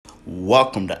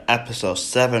Welcome to episode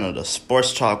 7 of the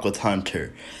Sports Talk with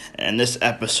Hunter. In this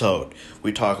episode,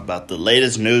 we talk about the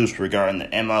latest news regarding the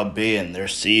MLB and their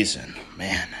season.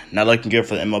 Man, not looking good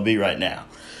for the MLB right now.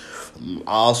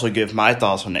 I'll also give my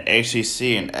thoughts on the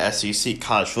ACC and SEC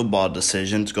college football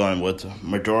decisions going with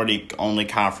majority-only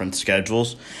conference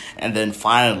schedules. And then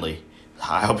finally,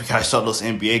 I hope you guys saw those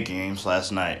NBA games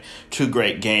last night. 2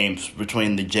 great games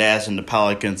between the Jazz and the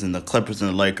Pelicans and the Clippers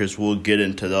and the Lakers. We'll get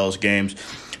into those games.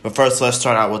 But first, let's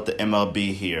start out with the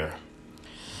MLB here.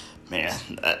 Man,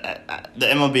 the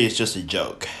MLB is just a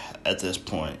joke at this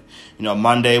point. You know,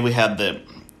 Monday we have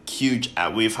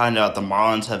we find out the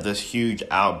Marlins have this huge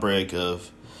outbreak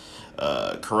of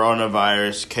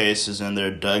coronavirus cases in their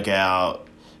dugout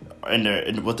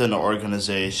within the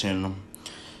organization.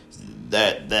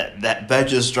 That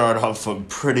just started off a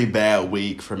pretty bad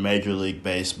week for Major League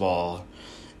Baseball.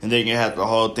 And then you have the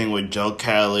whole thing with Joe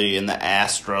Kelly and the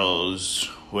Astros,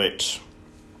 which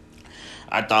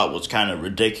I thought was kind of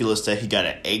ridiculous that he got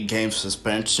an 8-game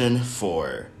suspension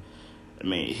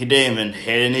he didn't even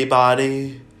hit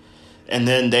anybody. And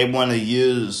then they want to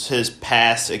use his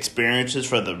past experiences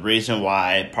part of the reason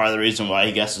why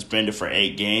he got suspended for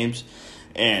 8 games.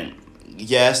 And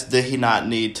yes, did he not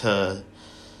need to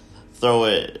throw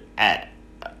it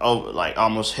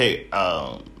almost hit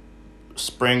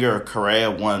Springer or Correa,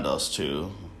 one of those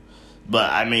two.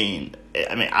 But I mean,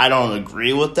 I don't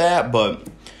agree with that, but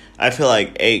I feel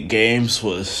like 8 games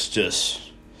was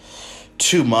just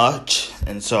too much.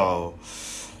 And so,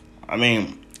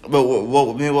 but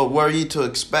what were you to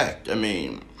expect?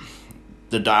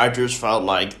 The Dodgers felt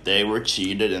like they were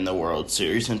cheated in the World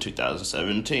Series in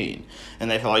 2017, and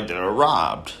they felt like they were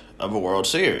robbed of a World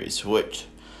Series, which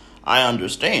I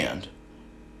understand,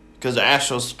 because the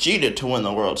Astros cheated to win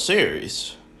the World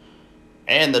Series.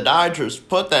 And the Dodgers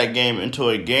put that game into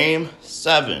a Game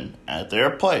 7 at their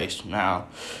place. Now,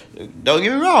 don't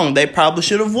get me wrong, they probably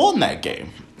should have won that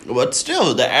game. But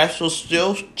still, the Astros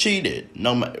still cheated.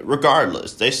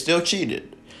 Regardless, they still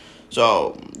cheated.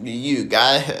 So, you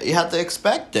have to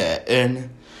expect that. And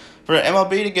for the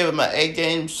MLB to give him an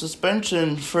 8-game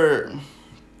suspension for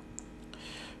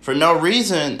no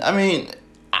reason,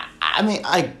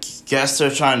 I guess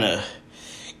they're trying to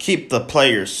keep the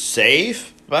players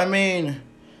safe.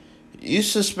 You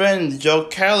suspend Joe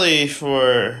Kelly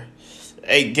for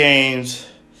 8 games,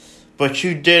 but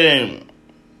you didn't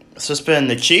suspend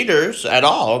the cheaters at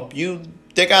all.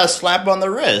 They got a slap on the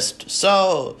wrist.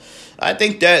 So I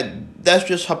think that's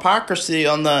just hypocrisy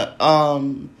on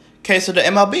the case of the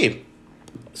MLB.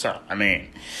 So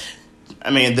then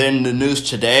the news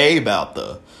today about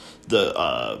the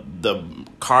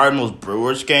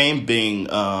Cardinals-Brewers game being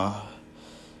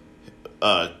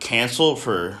canceled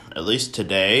for at least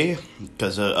today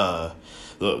because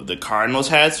the Cardinals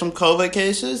had some COVID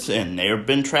cases and they've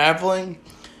been traveling.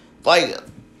 Like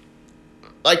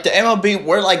the MLB,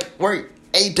 we're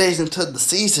 8 days into the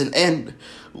season and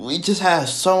we just have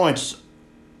so much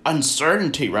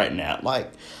uncertainty right now.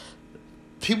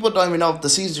 People don't even know if the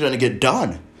season's going to get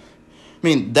done.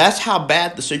 That's how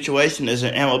bad the situation is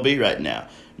in MLB right now.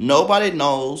 Nobody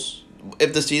knows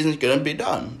if the season's going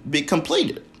to be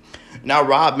completed. Now,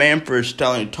 Rob Manfred's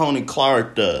telling Tony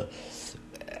Clark, the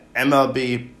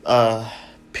MLB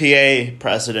PA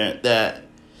president, that,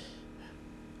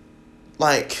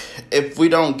 if we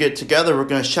don't get together, we're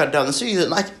going to shut down the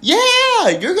season. Yeah,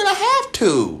 you're going to have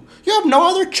to. You have no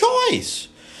other choice.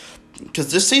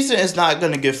 Because this season is not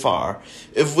going to get far.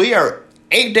 If we are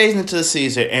 8 days into the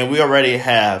season and we already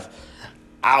have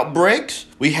outbreaks,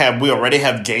 we already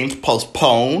have games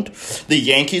postponed. The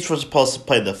Yankees were supposed to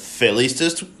play the Phillies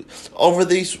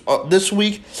this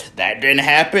week. That didn't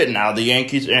happen. Now the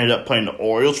Yankees ended up playing the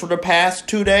Orioles for the past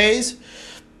 2 days.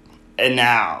 And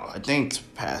now, I think it's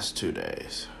past 2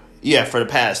 days. Yeah, for the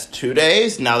past 2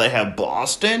 days. Now they have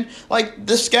Boston.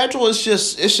 The schedule is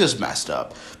just messed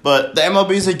up. But the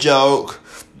MLB is a joke.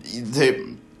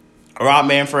 Rob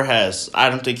Manfred I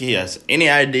don't think he has any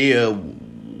idea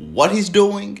what he's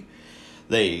doing.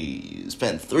 They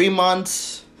spent 3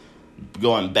 months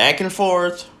going back and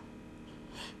forth.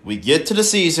 We get to the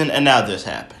season, and now this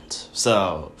happens.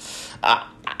 So, I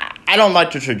don't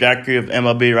like the trajectory of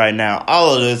MLB right now.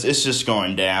 All it is, it's just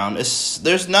going down.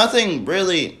 There's nothing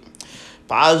really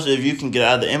positive you can get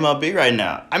out of the MLB right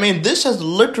now. This has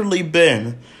literally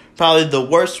been probably the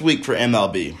worst week for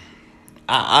MLB.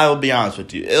 I will be honest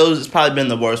with you. It's probably been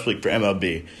the worst week for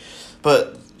MLB.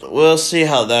 But we'll see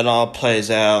how that all plays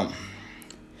out.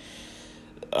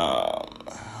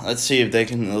 Let's see if they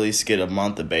can at least get a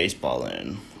month of baseball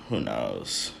in. Who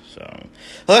knows? So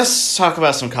let's talk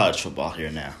about some college football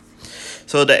here now.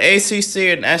 So the ACC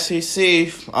and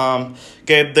SEC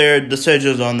gave their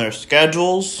decisions on their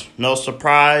schedules. No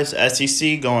surprise,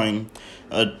 SEC going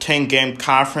a 10-game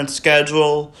conference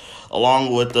schedule,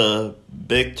 along with the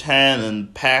Big Ten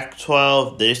and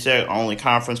Pac-12. They said only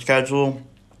conference schedule.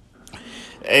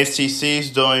 ACC's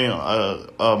doing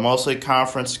a mostly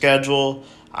conference schedule.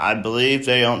 I believe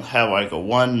they don't have like a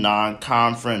one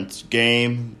non-conference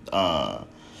game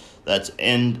that's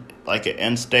in like an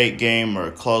in-state game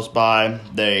or close by.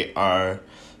 Notre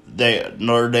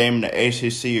Dame and the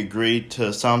ACC agreed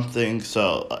to something.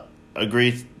 So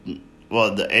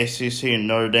the ACC and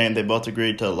Notre Dame, they both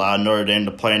agreed to allow Notre Dame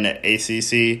to play in the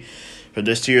ACC for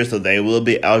this year, so they will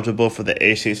be eligible for the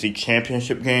ACC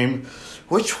championship game,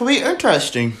 which will be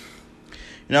interesting.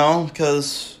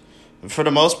 Because for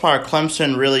the most part,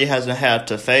 Clemson really hasn't had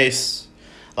to face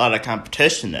a lot of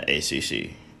competition in the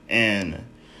ACC. And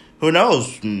who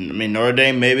knows? I mean, Notre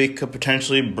Dame maybe could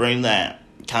potentially bring that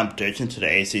competition to the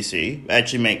ACC,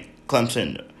 actually make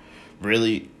Clemson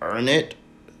really earn it,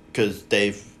 because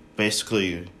they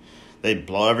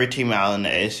blow every team out in the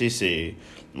ACC.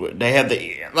 They have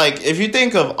if you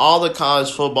think of all the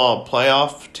college football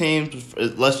playoff teams,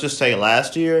 let's just say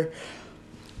last year,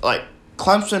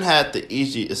 Clemson had the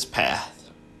easiest path.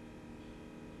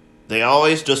 They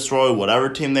always destroy whatever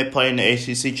team they play in the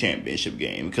ACC championship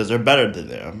game because they're better than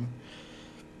them.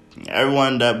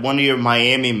 That one year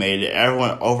Miami made it,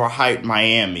 everyone overhyped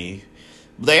Miami.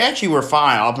 They actually were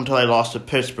fine up until they lost to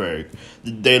Pittsburgh.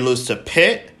 They lose to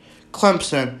Pitt,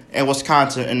 Clemson, and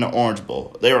Wisconsin in the Orange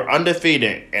Bowl. They were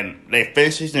undefeated, and they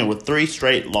finished the season with 3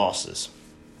 straight losses.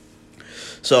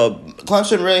 So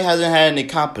Clemson really hasn't had any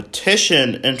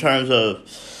competition in terms of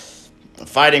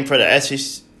fighting for the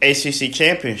ACC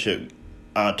championship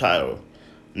title.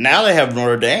 Now they have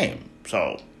Notre Dame,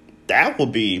 so that will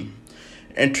be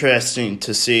interesting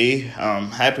to see.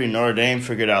 Happy Notre Dame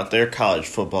figured out their college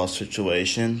football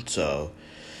situation, so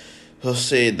we'll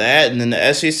see that. And then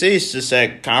the SEC is just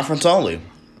at conference only,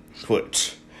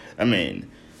 which, I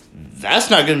mean, that's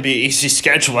not going to be an easy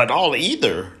schedule at all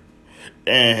either.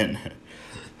 And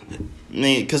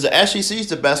because the SEC is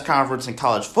the best conference in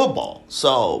college football,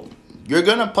 so you're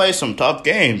going to play some tough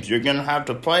games. You're going to have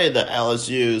to play the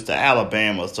LSUs, the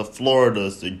Alabamas, the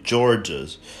Floridas, the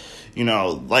Georgias.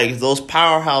 Those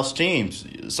powerhouse teams.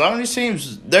 Some of these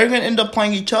teams, they're going to end up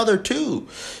playing each other too.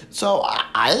 So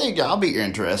I think that'll be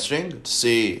interesting to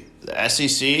see the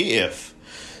SEC if,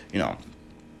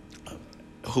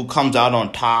 who comes out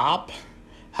on top,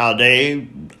 how they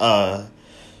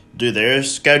do their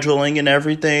scheduling and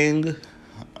everything.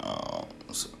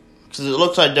 Because it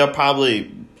looks like they'll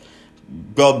probably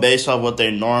go based off what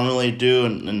they normally do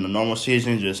in the normal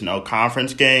season, just no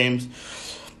conference games.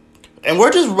 And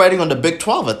we're just waiting on the Big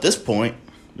 12 at this point.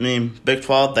 I mean, Big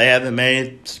 12, they haven't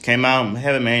made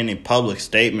any public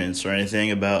statements or anything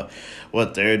about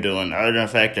what they're doing, other than the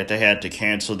fact that they had to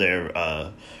cancel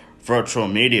their virtual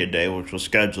media day, which was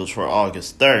scheduled for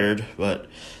August 3rd, but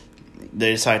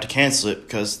they decided to cancel it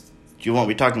because you won't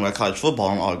be talking about college football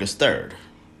on August 3rd.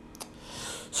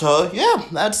 So, yeah,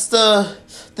 that's the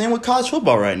thing with college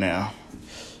football right now.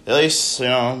 At least,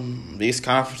 these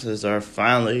conferences are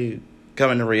finally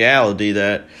coming to reality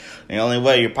that the only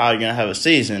way you're probably going to have a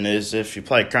season is if you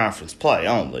play conference play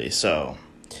only. So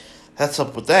that's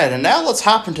up with that. And now let's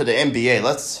hop into the NBA.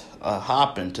 Let's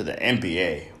hop into the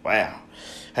NBA. Wow.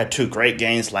 Had 2 great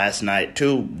games last night.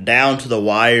 2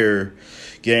 down-to-the-wire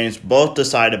games, both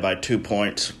decided by 2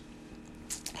 points.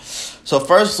 So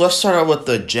first, let's start out with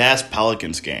the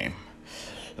Jazz-Pelicans game.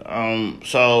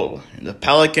 So the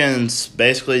Pelicans,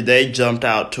 basically, they jumped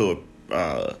out to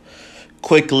a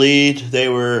quick lead. They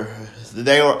were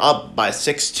up by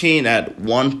 16 at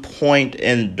one point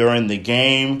during the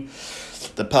game.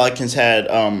 The Pelicans had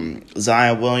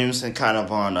Zion Williamson kind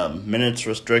of on a minutes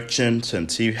restriction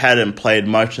since he hadn't played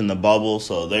much in the bubble,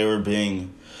 so they were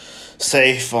being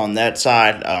safe on that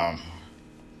side.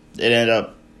 It ended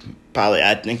up probably,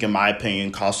 I think, in my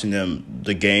opinion, costing them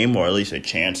the game, or at least a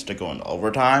chance to go into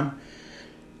overtime.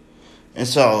 And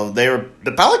so the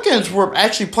Pelicans were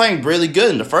actually playing really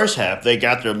good in the first half. They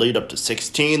got their lead up to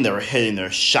 16. They were hitting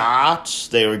their shots.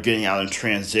 They were getting out in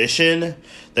transition.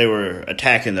 They were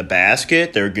attacking the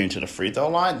basket. They were getting to the free throw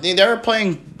line. They were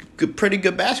playing pretty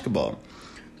good basketball.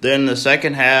 Then the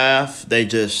second half, they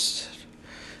just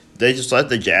let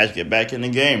the Jazz get back in the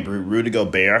game. Rudy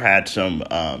Gobert had some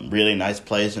really nice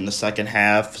plays in the second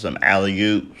half, some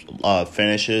alley-oop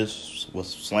finishes with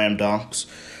slam dunks.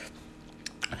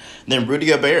 Then Rudy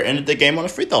Gobert ended the game on the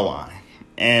free throw line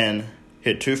and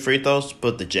hit 2 free throws to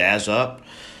put the Jazz up.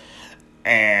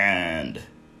 And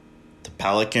the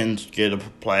Pelicans get a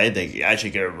play. They actually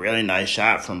get a really nice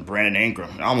shot from Brandon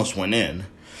Ingram. It almost went in.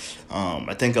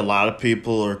 I think a lot of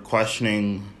people are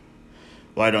questioning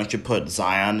why don't you put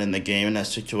Zion in the game in that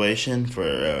situation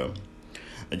for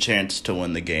a chance to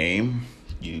win the game.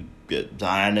 You get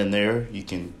Zion in there, you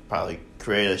can probably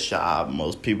create a shot.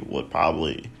 Most people would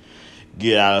probably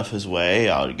get out of his way.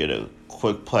 I would get a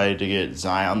quick play to get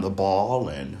Zion the ball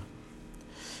and,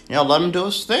 let him do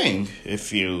his thing.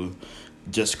 If you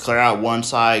just clear out one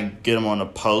side, get him on a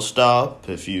post up.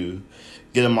 If you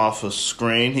get him off a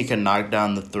screen, he can knock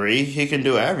down the three. He can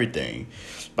do everything.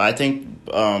 But I think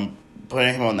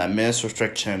putting him on that minutes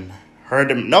restriction hurt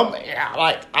him. No,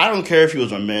 I don't care if he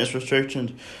was on minutes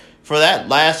restrictions. For that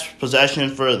last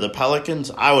possession for the Pelicans,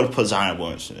 I would put Zion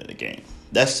Williamson in the game.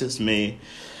 That's just me.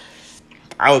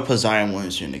 I would put Zion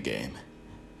Williamson in the game.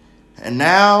 And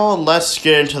now let's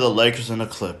get into the Lakers and the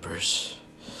Clippers.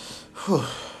 Whew,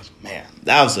 man,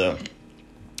 that was a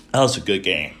good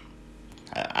game.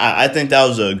 I think that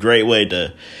was a great way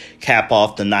to cap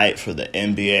off the night for the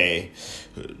NBA.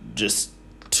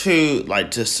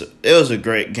 It was a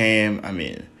great game. I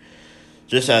mean,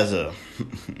 just as a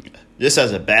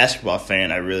basketball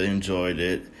fan, I really enjoyed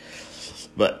it.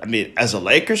 But I mean, as a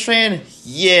Lakers fan,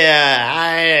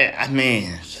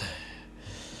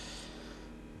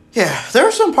 there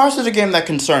were some parts of the game that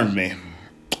concerned me,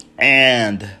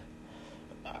 and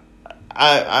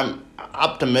I'm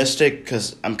optimistic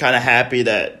because I'm kind of happy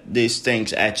that these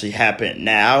things actually happen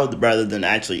now rather than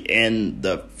actually in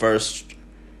during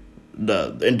the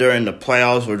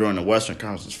playoffs or during the Western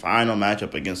Conference Final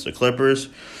matchup against the Clippers.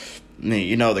 I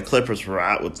mean, the Clippers were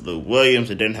out with Lou Williams.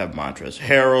 They didn't have Montrezl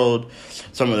Harrell.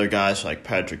 Some of their guys like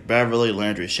Patrick Beverley,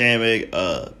 Landry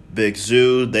Shamet, Big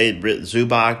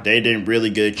Zubac, they didn't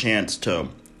really get a chance to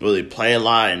really play a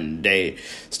lot, and they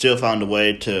still found a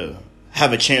way to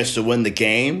have a chance to win the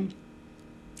game.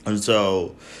 And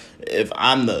so, if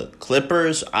I'm the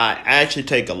Clippers, I actually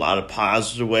take a lot of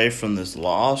positives away from this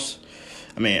loss.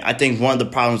 I mean, I think one of the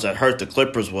problems that hurt the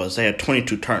Clippers was they had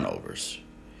 22 turnovers.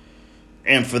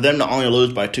 And for them to only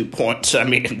lose by 2 points, I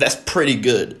mean, that's pretty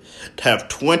good. To have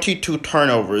 22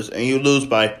 turnovers and you lose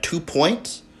by 2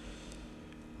 points,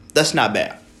 that's not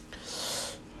bad.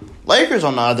 Lakers,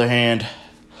 on the other hand,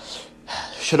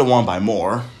 should have won by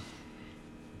more.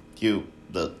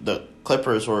 The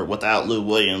Clippers were without Lou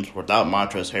Williams, without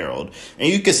Montrezl Harrell. And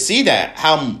you could see that,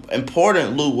 how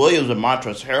important Lou Williams and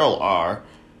Montrezl Harrell are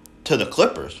to the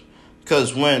Clippers.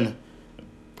 Because when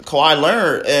Kawhi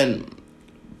Leonard and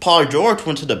Paul George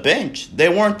went to the bench, they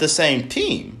weren't the same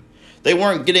team. They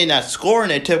weren't getting that scoring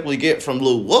they typically get from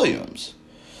Lou Williams.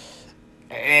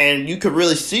 And you could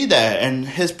really see that, and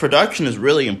his production is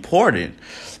really important.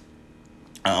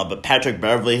 But Patrick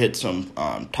Beverley hit some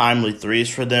timely threes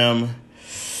for them.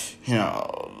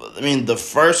 The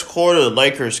first quarter, the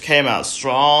Lakers came out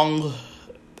strong.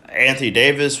 Anthony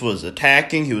Davis was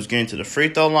attacking. He was getting to the free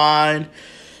throw line.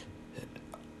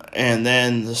 And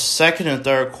then the second and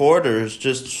third quarters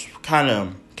just kind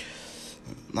of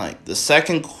like the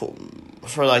second for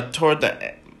toward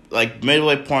the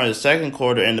midway point of the second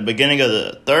quarter and the beginning of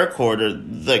the third quarter,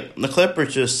 the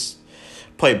Clippers just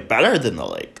played better than the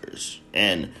Lakers.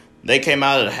 And they came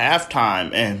out at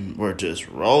halftime and were just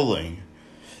rolling.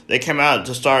 They came out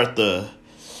to start the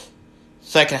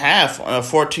second half on a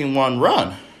 14-1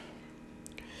 run.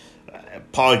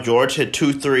 Paul George hit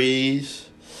 2 threes.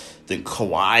 Then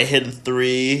Kawhi hit a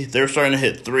 3. They were starting to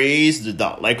hit threes.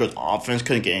 The Lakers offense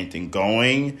couldn't get anything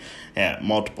going. Had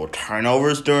multiple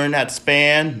turnovers during that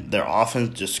span. Their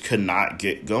offense just could not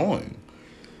get going.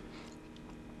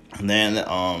 And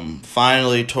then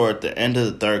finally, toward the end of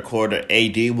the third quarter,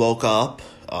 AD woke up.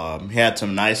 He had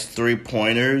some nice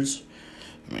 3-pointers.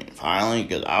 I mean, finally,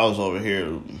 because I was over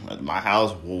here at my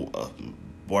house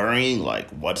worrying,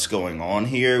 what's going on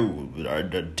here?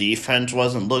 The defense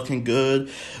wasn't looking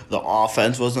good. The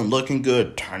offense wasn't looking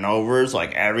good. Turnovers,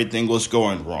 everything was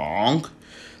going wrong.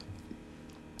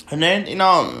 And then,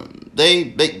 they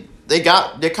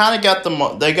got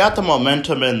the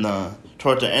momentum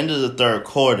toward the end of the third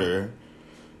quarter.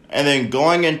 And then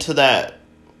going into that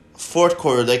fourth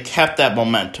quarter, they kept that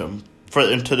momentum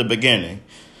into the beginning.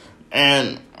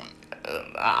 And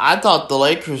I thought the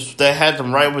Lakers, they had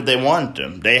them right where they wanted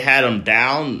them. They had them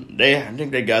down. I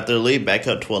think they got their lead back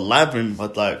up to 11,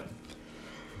 but it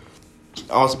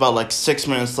was about 6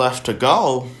 minutes left to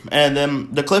go. And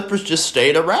then the Clippers just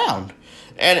stayed around.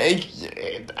 And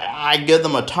I give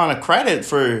them a ton of credit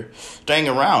for staying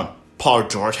around. Paul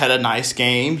George had a nice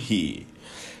game. He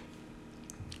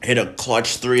hit a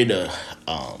clutch 3 to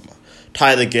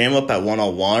tie the game up at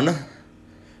 101.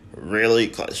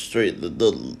 really straight.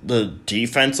 The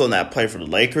defense on that play for the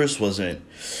Lakers wasn't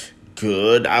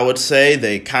good. I would say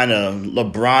they kind of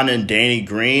LeBron and Danny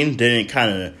Green didn't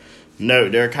kind of no,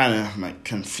 they're kind of like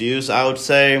confused. I would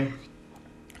say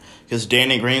because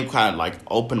Danny Green kind of like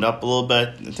opened up a little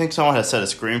bit. I think someone had set a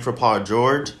screen for Paul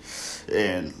George,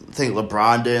 and I think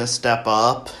LeBron didn't step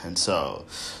up, and so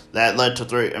that led to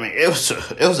three. I mean, it was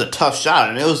a tough shot,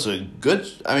 and it was a good.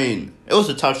 I mean, it was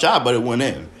a tough shot, but it went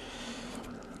in.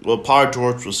 Well, Paul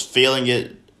George was feeling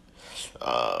it.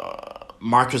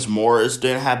 Marcus Morris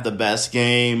didn't have the best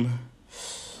game.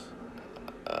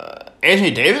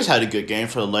 Anthony Davis had a good game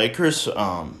for the Lakers.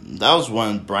 That was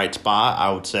one bright spot,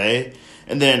 I would say.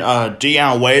 And then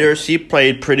Deion Waiters, he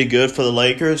played pretty good for the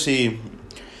Lakers. He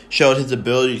showed his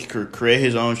ability to create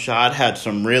his own shot, had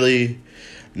some really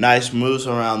nice moves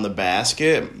around the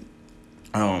basket.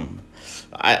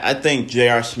 I think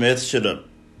J.R. Smith should have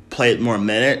played more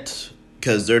minutes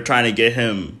because they're trying to get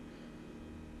him.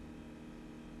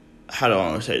 How do I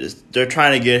want to say this? They're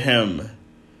trying to get him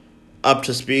up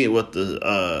to speed with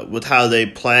the with how they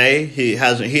play. He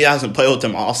hasn't played with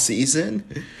them all season.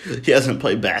 He hasn't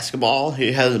played basketball.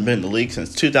 He hasn't been in the league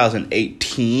since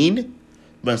 2018.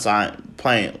 Been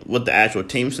playing with the actual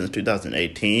team since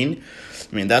 2018.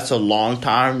 I mean, that's a long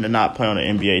time to not play on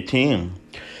an NBA team.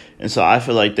 And so I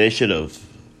feel like they should have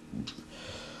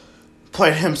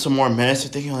played him some more minutes. I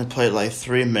think he only played like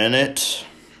 3 minutes.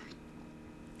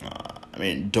 I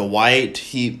mean, Dwight,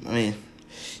 he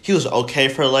was okay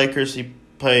for the Lakers. He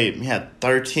had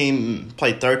 13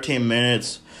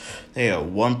 minutes. They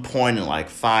had 1 point and like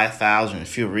 5,000, a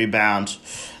few rebounds.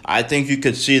 I think you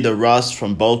could see the rust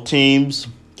from both teams.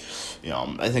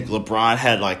 I think LeBron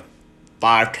had like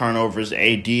 5 turnovers.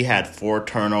 AD had 4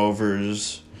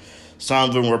 turnovers. Some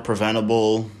of them were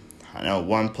preventable. I know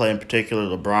one play in particular,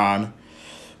 LeBron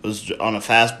was on a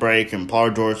fast break, and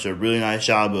Paul George did a really nice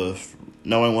job of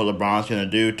knowing what LeBron's going to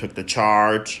do, took the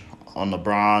charge on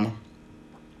LeBron.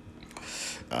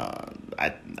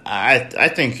 I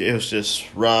think it was just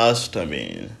rust. I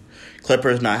mean,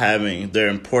 Clippers not having their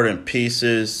important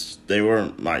pieces. They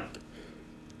weren't like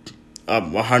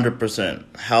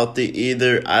 100% healthy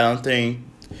either. I don't think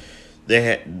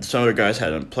some of the guys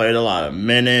hadn't played a lot of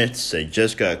minutes. They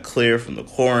just got clear from the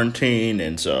quarantine,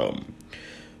 and so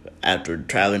after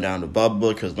traveling down to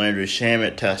Bubba, because Landry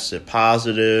Shamet tested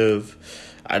positive.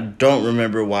 I don't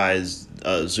remember why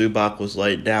Zubac was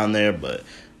late down there, but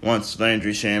once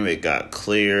Landry Shamet got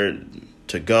cleared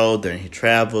to go, then he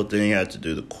traveled, then he had to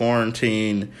do the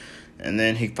quarantine, and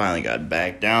then he finally got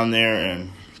back down there,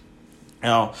 and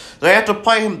they had to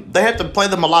play him. They had to play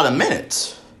them a lot of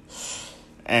minutes,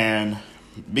 and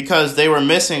because they were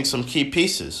missing some key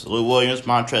pieces, Lou Williams,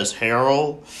 Montrezl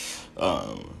Harrell.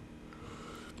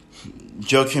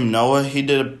 Joakim Noah, he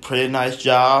did a pretty nice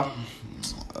job.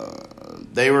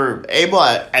 They were able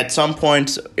at some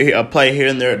points play here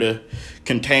and there to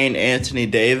contain Anthony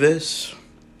Davis.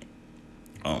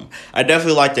 I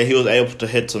definitely like that he was able to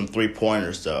hit some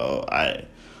 3-pointers though.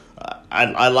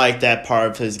 I like that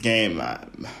part of his game.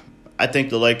 I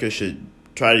think the Lakers should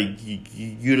try to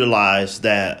utilize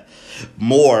that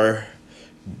more,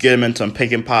 get him in some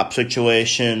pick and pop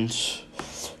situations,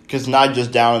 because not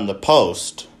just down in the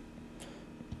post.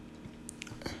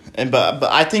 But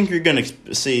I think you're going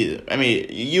to see, I mean,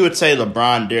 you would say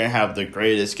LeBron didn't have the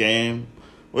greatest game,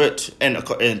 which, and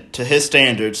to his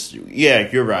standards, yeah,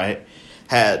 you're right,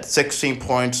 had 16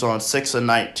 points on 6 of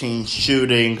 19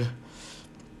 shooting.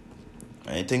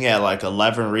 I think he had like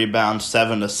 11 rebounds,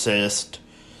 7 assists.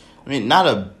 I mean, not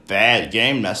a bad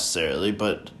game necessarily,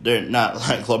 but they're not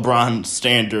like LeBron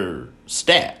standard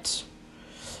stats.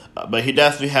 But he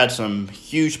definitely had some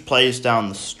huge plays down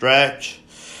the stretch.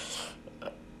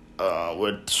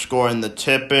 With scoring the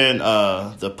tip-in,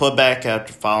 the putback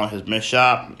after following his missed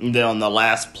shot. And then on the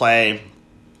last play,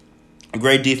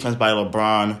 great defense by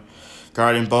LeBron,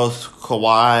 guarding both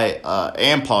Kawhi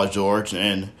and Paul George.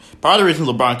 And part of the reason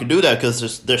LeBron could do that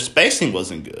because their spacing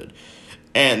wasn't good.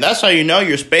 And that's how you know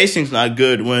your spacing's not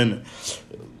good when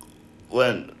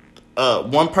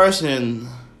one person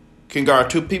can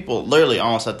guard 2 people literally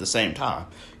almost at the same time.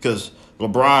 Because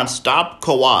LeBron stopped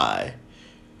Kawhi,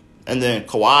 and then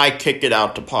Kawhi kicked it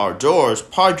out to Paul George.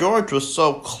 Paul George was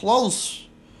so close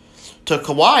to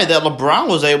Kawhi that LeBron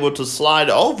was able to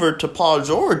slide over to Paul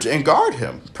George and guard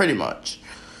him, pretty much.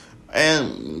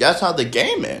 And that's how the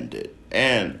game ended.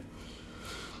 And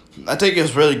I think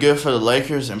it's really good for the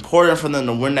Lakers. Important for them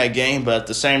to win that game, but at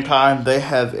the same time, they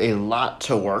have a lot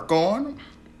to work on.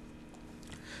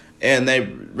 And they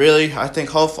really, I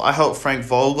hope Frank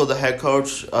Vogel, the head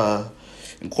coach,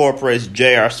 incorporates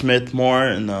J.R. Smith more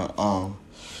in the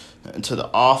to the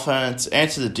offense and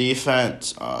to the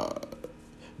defense.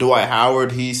 Dwight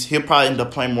Howard, he'll probably end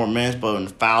up playing more minutes, but in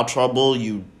foul trouble,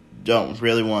 you don't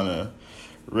really want to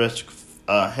risk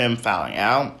him fouling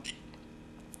out.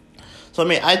 So,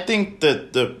 I think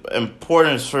that the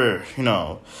importance for,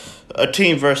 a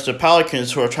team versus the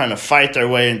Pelicans who are trying to fight their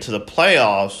way into the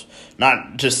playoffs,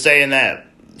 not just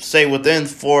stay within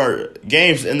 4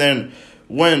 games and then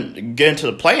get into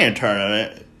the play-in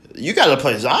tournament, you got to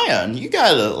play Zion. You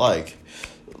got to, like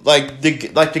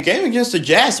the game against the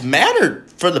Jazz mattered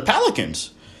for the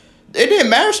Pelicans. It didn't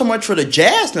matter so much for the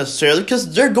Jazz necessarily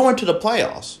because they're going to the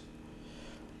playoffs.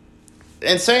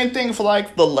 And same thing for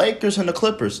the Lakers and the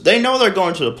Clippers. They know they're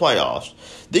going to the playoffs.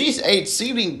 These 8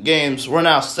 seeding games were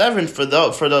now 7 for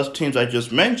those teams I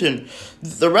just mentioned.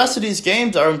 The rest of these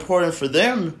games are important for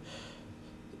them.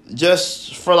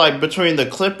 Just for between the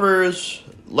Clippers,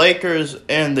 Lakers,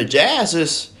 and the Jazz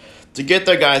is to get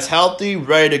their guys healthy,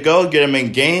 ready to go, get them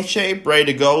in game shape,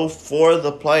 ready to go for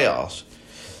the playoffs.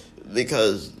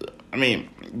 Because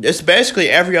it's basically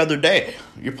every other day.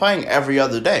 You're playing every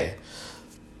other day.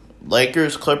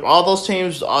 Lakers, Clippers, all those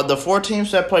teams, the 4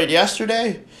 teams that played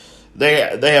yesterday,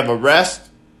 they have a rest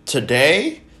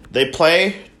today. They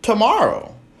play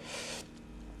tomorrow.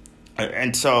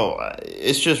 And so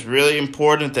it's just really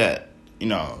important that,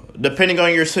 depending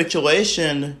on your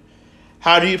situation,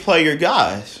 how do you play your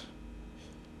guys?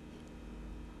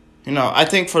 I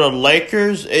think for the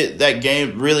Lakers, that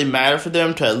game really mattered for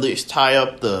them to at least tie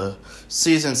up the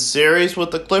season series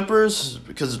with the Clippers,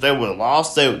 because if they would have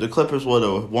lost, the Clippers would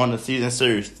have won the season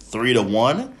series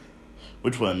 3-1,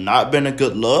 which would have not been a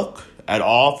good look at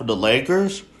all for the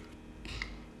Lakers.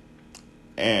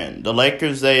 And the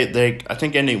Lakers, I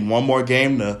think they need one more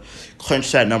game to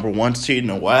clinch that number 1 seed in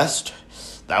the West.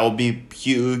 That would be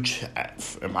huge,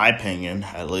 in my opinion,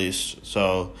 at least.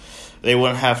 So they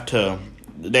won't have to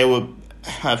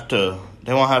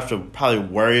probably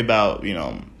worry about,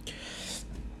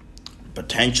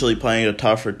 potentially playing a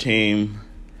tougher team.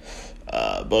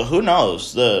 But who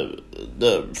knows? The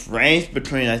range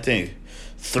between, I think,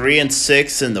 3 and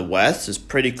 6 in the West is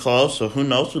pretty close. So who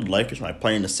knows who the Lakers might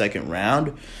play in the second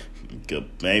round. Could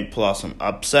maybe pull out some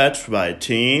upsets by a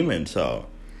team. And so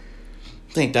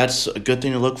I think that's a good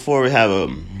thing to look for. We have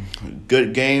a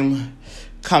good game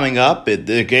coming up.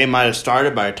 The game might have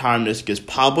started by the time this gets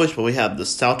published, but we have the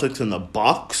Celtics and the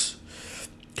Bucks.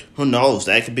 Who knows?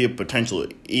 That could be a potential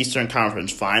Eastern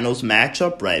Conference Finals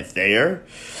matchup right there.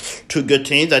 2 good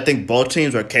teams. I think both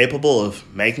teams are capable of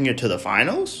making it to the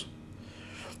finals.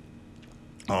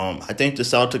 I think the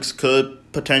Celtics could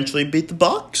potentially beat the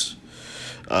Bucks,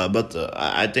 but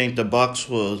I think the Bucks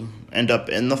will end up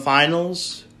in the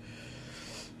finals.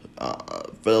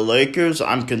 For the Lakers,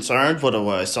 I'm concerned for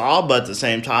what I saw, but at the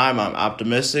same time, I'm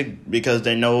optimistic because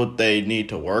they know what they need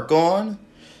to work on.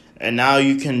 And now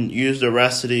you can use the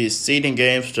rest of these seeding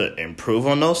games to improve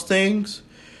on those things.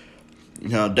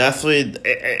 Definitely,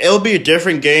 it'll be a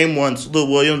different game once Lou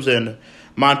Williams and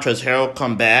Montrezl Harrell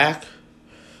come back,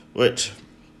 which,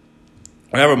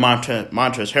 whenever Montrezl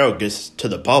Harrell gets to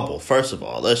the bubble, first of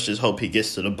all, let's just hope he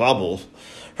gets to the bubble,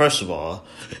 first of all,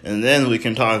 and then we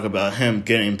can talk about him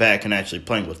getting back and actually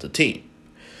playing with the team.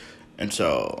 And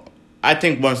so, I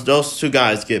think once those 2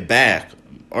 guys get back,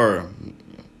 or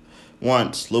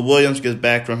once Lou Williams gets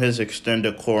back from his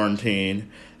extended quarantine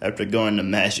after going to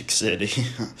Magic City,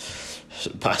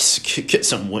 get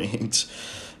some wings.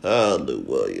 Lou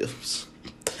Williams.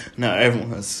 Now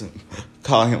everyone's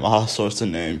calling him all sorts of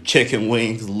names. Chicken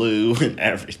wings, Lou, and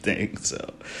everything.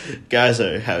 So guys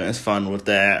are having fun with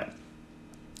that.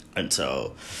 And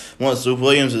so once Lou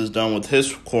Williams is done with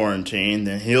his quarantine,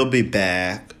 then he'll be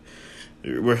back.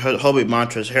 We're hoping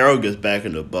Montrezl Harrell gets back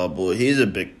in the bubble. He's a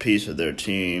big piece of their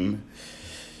team.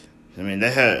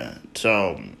 They had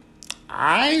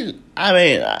I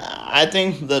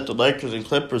think that the Lakers and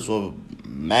Clippers will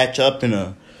match up in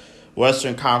a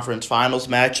Western Conference Finals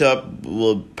matchup.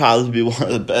 Will probably be one of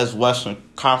the best Western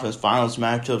Conference Finals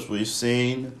matchups we've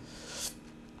seen.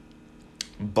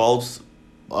 Both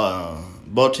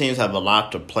teams have a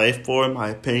lot to play for, in my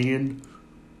opinion.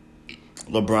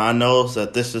 LeBron knows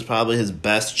that this is probably his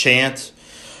best chance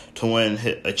to win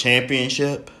a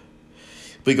championship.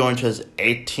 We're going to his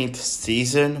 18th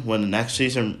season when the next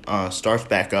season starts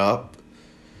back up.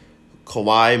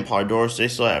 Kawhi and Paul George, they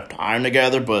still have time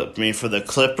together, but for the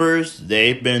Clippers,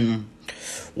 they've been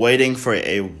waiting for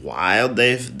a while.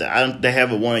 They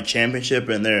haven't won a championship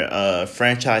in their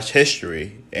franchise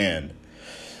history, and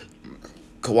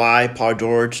Kawhi, Paul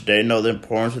George, they know the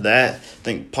importance of that. I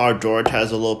think Paul George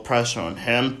has a little pressure on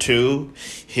him too.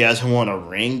 He hasn't won a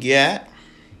ring yet,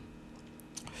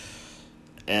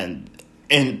 and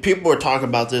and people were talking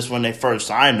about this when they first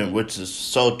signed him, which is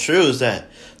so true, is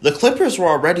that the Clippers were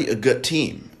already a good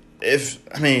team.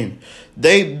 They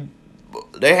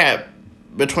had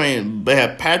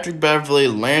Patrick Beverley,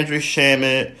 Landry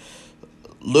Shamet,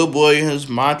 Lou Williams,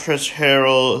 Montrezl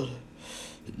Harrell,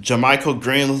 JaMychal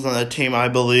Green was on that team, I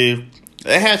believe.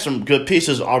 They had some good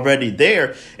pieces already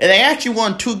there, and they actually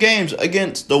won 2 games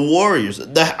against the Warriors,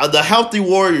 the healthy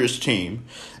Warriors team,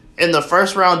 in the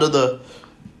first round of the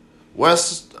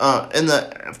in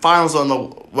the finals on the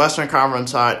Western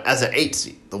Conference side as an 8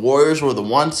 seed. The Warriors were the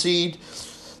 1 seed,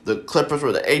 the Clippers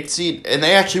were the 8 seed, and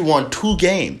they actually won 2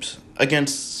 games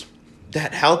against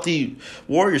that healthy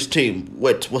Warriors team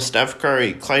with Steph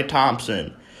Curry, Klay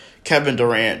Thompson, Kevin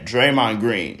Durant, Draymond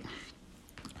Green.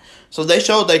 So they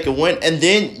showed they could win, and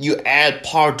then you add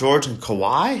Paul George and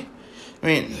Kawhi. I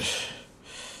mean,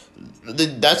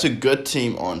 that's a good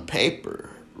team on paper.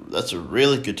 That's a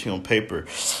really good team on paper.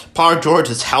 Paul George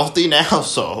is healthy now,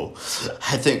 so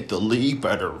I think the league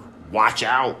better watch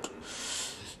out.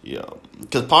 Yeah,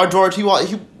 because Paul George, he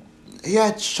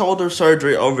had shoulder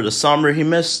surgery over the summer. He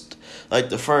missed like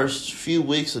the first few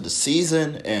weeks of the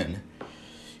season, and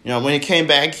when he came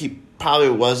back, he probably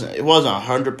wasn't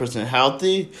 100%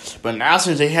 healthy. But now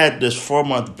since he had this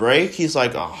 4-month break, he's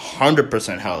like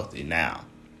 100% healthy now.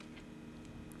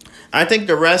 I think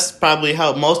the rest probably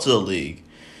helped most of the league.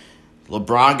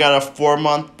 LeBron got a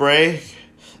 4-month break.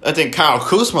 I think Kyle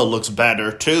Kuzma looks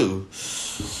better too.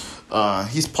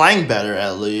 He's playing better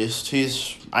at least.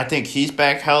 I think he's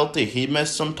back healthy. He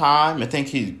missed some time. I think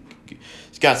he's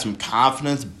got some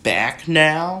confidence back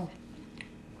now.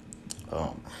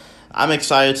 I'm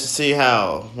excited to see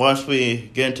how, once we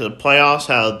get into the playoffs,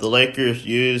 how the Lakers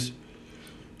use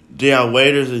Deion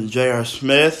Waiters and J.R.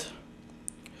 Smith.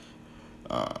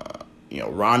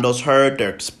 Rondo's hurt. They're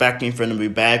expecting for him to be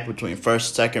back between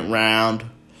first and second round.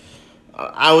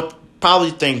 I would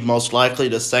probably think most likely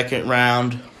the second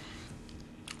round,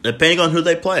 depending on who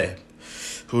they play.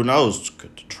 Who knows?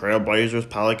 Could the Trailblazers,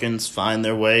 Pelicans find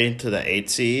their way to the 8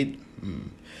 seed?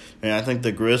 And I think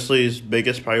the Grizzlies'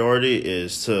 biggest priority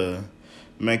is to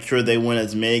make sure they win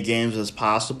as many games as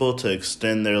possible to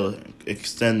extend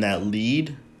that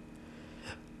lead,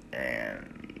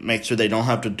 and make sure they don't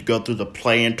have to go through the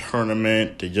play-in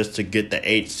tournament to get the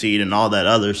 8 seed and all that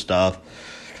other stuff,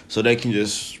 so they can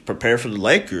just prepare for the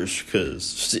Lakers.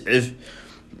 Because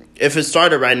if it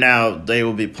started right now, they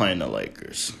will be playing the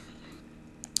Lakers,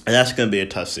 and that's going to be a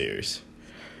tough series.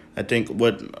 I think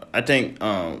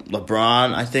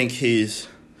LeBron, I think he's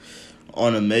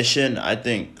on a mission. I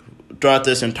think throughout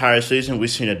this entire season,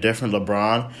 we've seen a different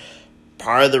LeBron.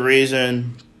 Part of the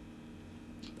reason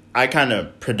I kind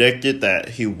of predicted that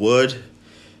he would,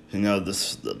 the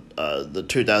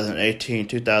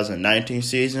 2018-2019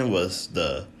 season was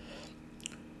the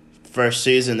first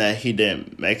season that he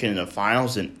didn't make it in the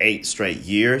finals in 8 straight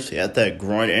years. He had that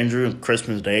groin injury on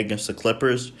Christmas Day against the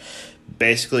Clippers.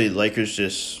 Basically, the Lakers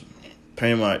just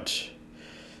pretty much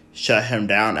shut him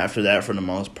down after that for the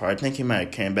most part. I think he might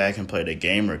have came back and played a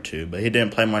game or 2, but he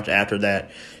didn't play much after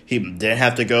that. He didn't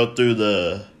have to go through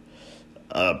the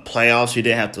playoffs. He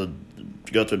didn't have to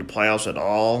go through the playoffs at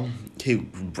all. He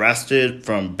rested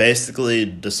from basically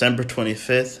December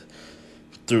 25th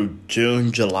through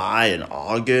June, July, and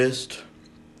August.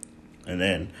 And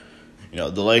then, the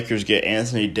Lakers get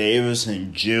Anthony Davis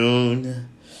in June.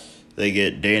 They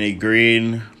get Danny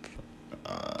Green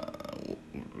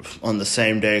on the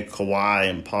same day Kawhi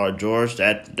and Paul George.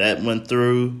 That went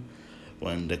through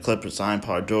when the Clippers signed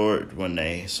Paul George. When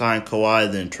they signed Kawhi,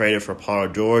 then traded for Paul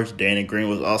George, Danny Green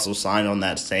was also signed on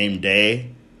that same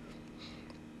day.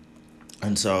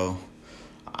 And so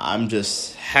I'm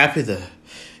just happy the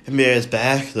NBA is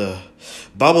back. The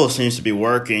bubble seems to be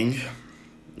working.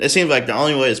 It seems like the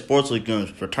only way the sports league is going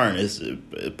to return is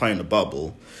playing the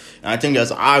bubble. And I think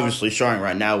that's obviously showing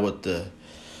right now with the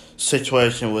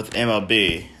situation with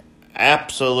MLB.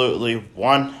 Absolutely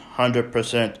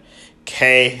 100%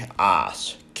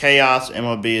 chaos. Chaos.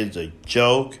 MLB is a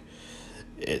joke.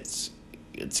 It's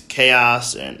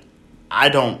chaos, and I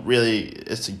don't really.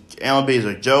 MLB is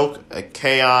a joke, a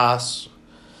chaos.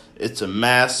 It's a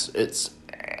mess.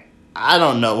 I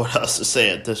don't know what else to say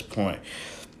at this point.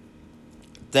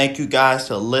 Thank you guys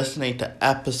for listening to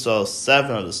episode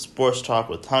 7 of the Sports Talk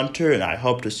with Hunter, and I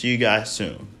hope to see you guys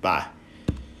soon. Bye.